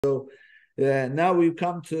Now we've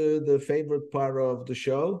come to the favorite part of the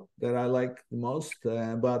show that I like the most,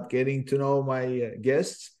 about getting to know my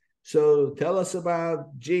guests. So tell us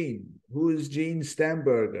about Jean. Who is Jean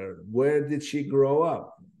Stamberger? Where did she grow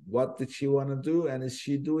up? What did she want to do? And is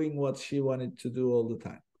she doing what she wanted to do all the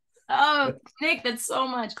time? Oh, Nick, that's so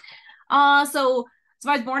much. So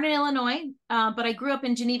I was born in Illinois, but I grew up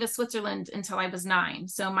in Geneva, Switzerland until I was 9.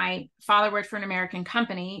 So my father worked for an American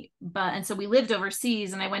company, and so we lived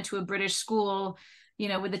overseas, and I went to a British school,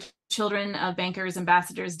 with the children of bankers,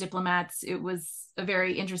 ambassadors, diplomats. It was a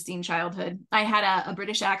very interesting childhood. I had a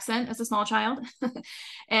British accent as a small child.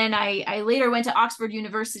 And I later went to Oxford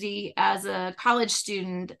University as a college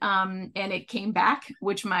student, and it came back,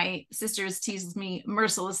 which my sisters teased me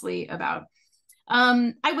mercilessly about.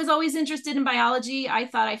 I was always interested in biology. I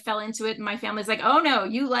thought I fell into it, and my family's like, oh no,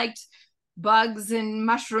 you liked bugs and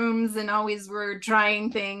mushrooms and always were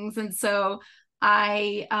trying things. And so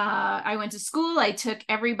I went to school. I took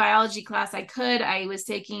every biology class I could. I was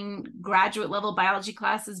taking graduate level biology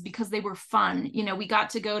classes because they were fun. We got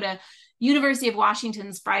to go to University of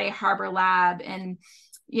Washington's Friday Harbor Lab, and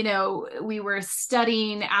we were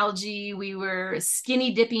studying algae. We were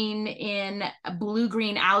skinny dipping in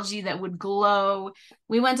blue-green algae that would glow.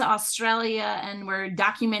 We went to Australia and we're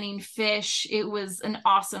documenting fish. It was an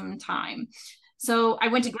awesome time. So I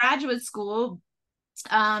went to graduate school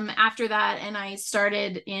after that, and I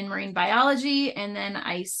started in marine biology, and then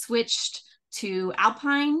I switched to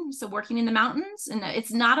alpine, so working in the mountains. And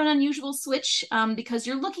it's not an unusual switch because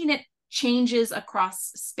you're looking at changes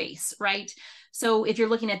across space, right? So if you're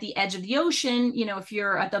looking at the edge of the ocean, if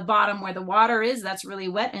you're at the bottom where the water is, that's really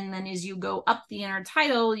wet. And then as you go up the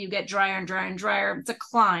intertidal, you get drier and drier and drier. It's a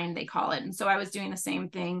climb, they call it. And so I was doing the same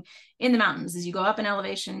thing in the mountains. As you go up in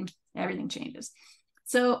elevation, everything changes.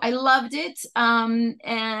 So I loved it. But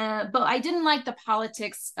I didn't like the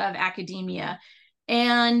politics of academia.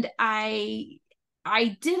 And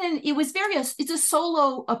it's a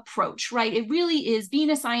solo approach, right? It really is. Being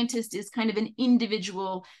a scientist is kind of an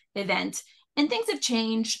individual event. And things have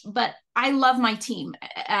changed, but I love my team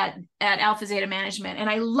at Alpha Zeta Management, and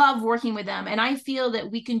I love working with them. And I feel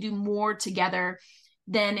that we can do more together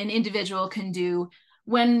than an individual can do.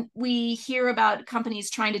 When we hear about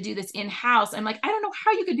companies trying to do this in-house, I'm like, I don't know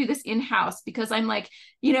how you could do this in-house, because I'm like,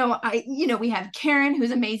 we have Karen,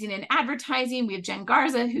 who's amazing in advertising. We have Jen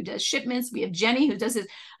Garza, who does shipments. We have Jenny, who does this.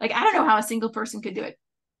 Like, I don't know how a single person could do it.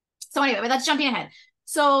 So anyway, but that's jumping ahead.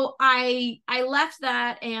 So I left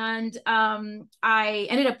that, and I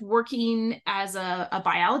ended up working as a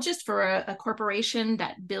biologist for a corporation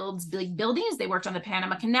that builds big buildings. They worked on the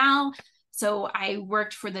Panama Canal. So I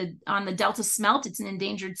worked on the Delta smelt. It's an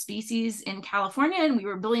endangered species in California. And we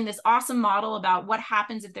were building this awesome model about what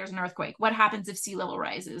happens if there's an earthquake, what happens if sea level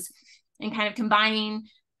rises, and kind of combining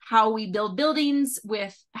how we build buildings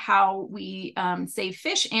with how we save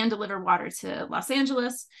fish and deliver water to Los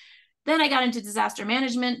Angeles. Then I got into disaster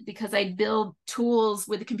management because I build tools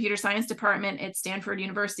with the computer science department at Stanford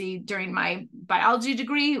University during my biology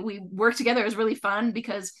degree. We worked together. It was really fun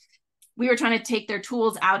because we were trying to take their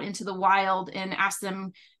tools out into the wild and ask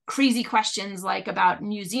them crazy questions, like about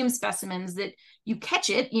museum specimens that you catch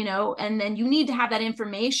it, and then you need to have that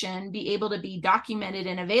information be able to be documented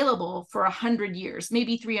and available for 100 years,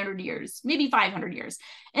 maybe 300 years, maybe 500 years.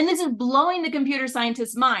 And this is blowing the computer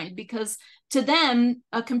scientist's mind, because to them,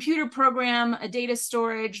 a computer program, a data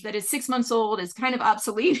storage that is 6 months old is kind of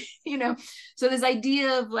obsolete, So this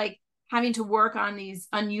idea of like having to work on these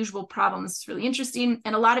unusual problems is really interesting.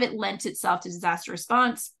 And a lot of it lent itself to disaster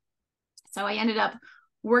response. So I ended up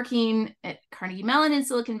working at Carnegie Mellon in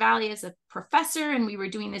Silicon Valley as a professor. And we were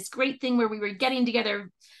doing this great thing where we were getting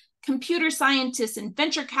together computer scientists and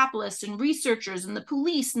venture capitalists and researchers and the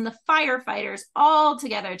police and the firefighters all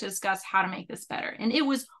together to discuss how to make this better. And it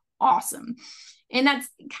was awesome. And that's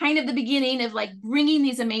kind of the beginning of like bringing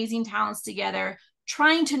these amazing talents together,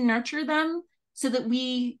 trying to nurture them so that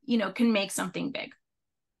we, can make something big.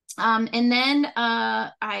 And then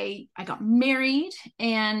I got married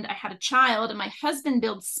and I had a child, and my husband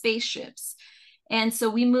builds spaceships. And so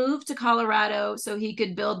we moved to Colorado so he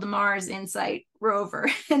could build the Mars InSight rover.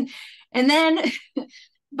 and then,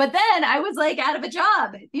 but then I was like out of a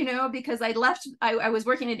job, because I left, I was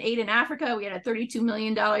working at Aid in Africa. We had a $32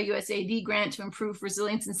 million USAID grant to improve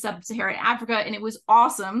resilience in sub-Saharan Africa. And it was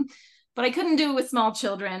awesome, but I couldn't do it with small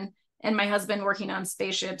children and my husband working on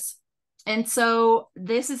spaceships. And so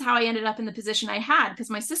this is how I ended up in the position I had, because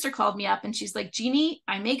my sister called me up and she's like, Jeannie,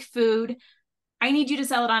 I make food. I need you to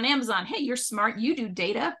sell it on Amazon. Hey, you're smart. You do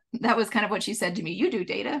data. That was kind of what she said to me. You do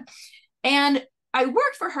data. And I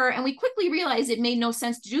worked for her, and we quickly realized it made no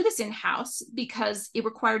sense to do this in-house because it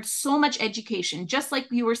required so much education. Just like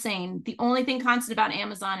you were saying, the only thing constant about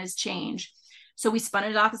Amazon is change. So we spun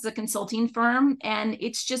it off as a consulting firm, and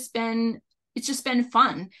it's just been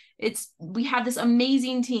fun. We have this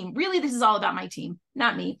amazing team. Really, this is all about my team,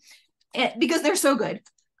 not me, because they're so good.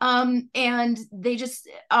 And they just,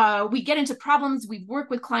 we get into problems. We've worked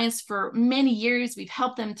with clients for many years. We've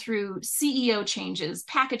helped them through CEO changes,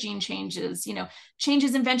 packaging changes,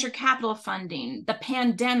 changes in venture capital funding, the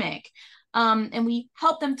pandemic. And we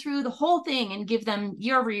help them through the whole thing and give them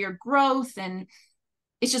year-over-year growth. And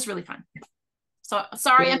it's just really fun. So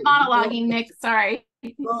sorry, I'm monologuing, Nick. Sorry.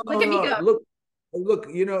 Look at me go. Look,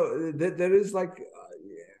 there is like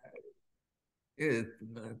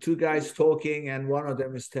two guys talking, and one of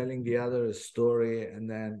them is telling the other a story, and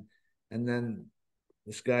then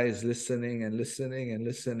this guy is listening and listening and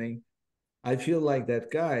listening. I feel like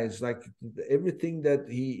that guy is like, everything that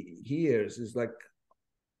he hears is like,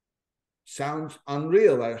 sounds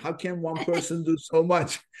unreal. Like, how can one person do so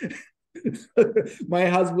much? My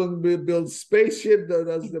husband builds spaceship, that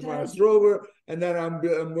does the Mars rover, and then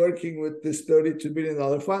I'm working with this $32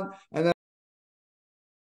 billion fund, and then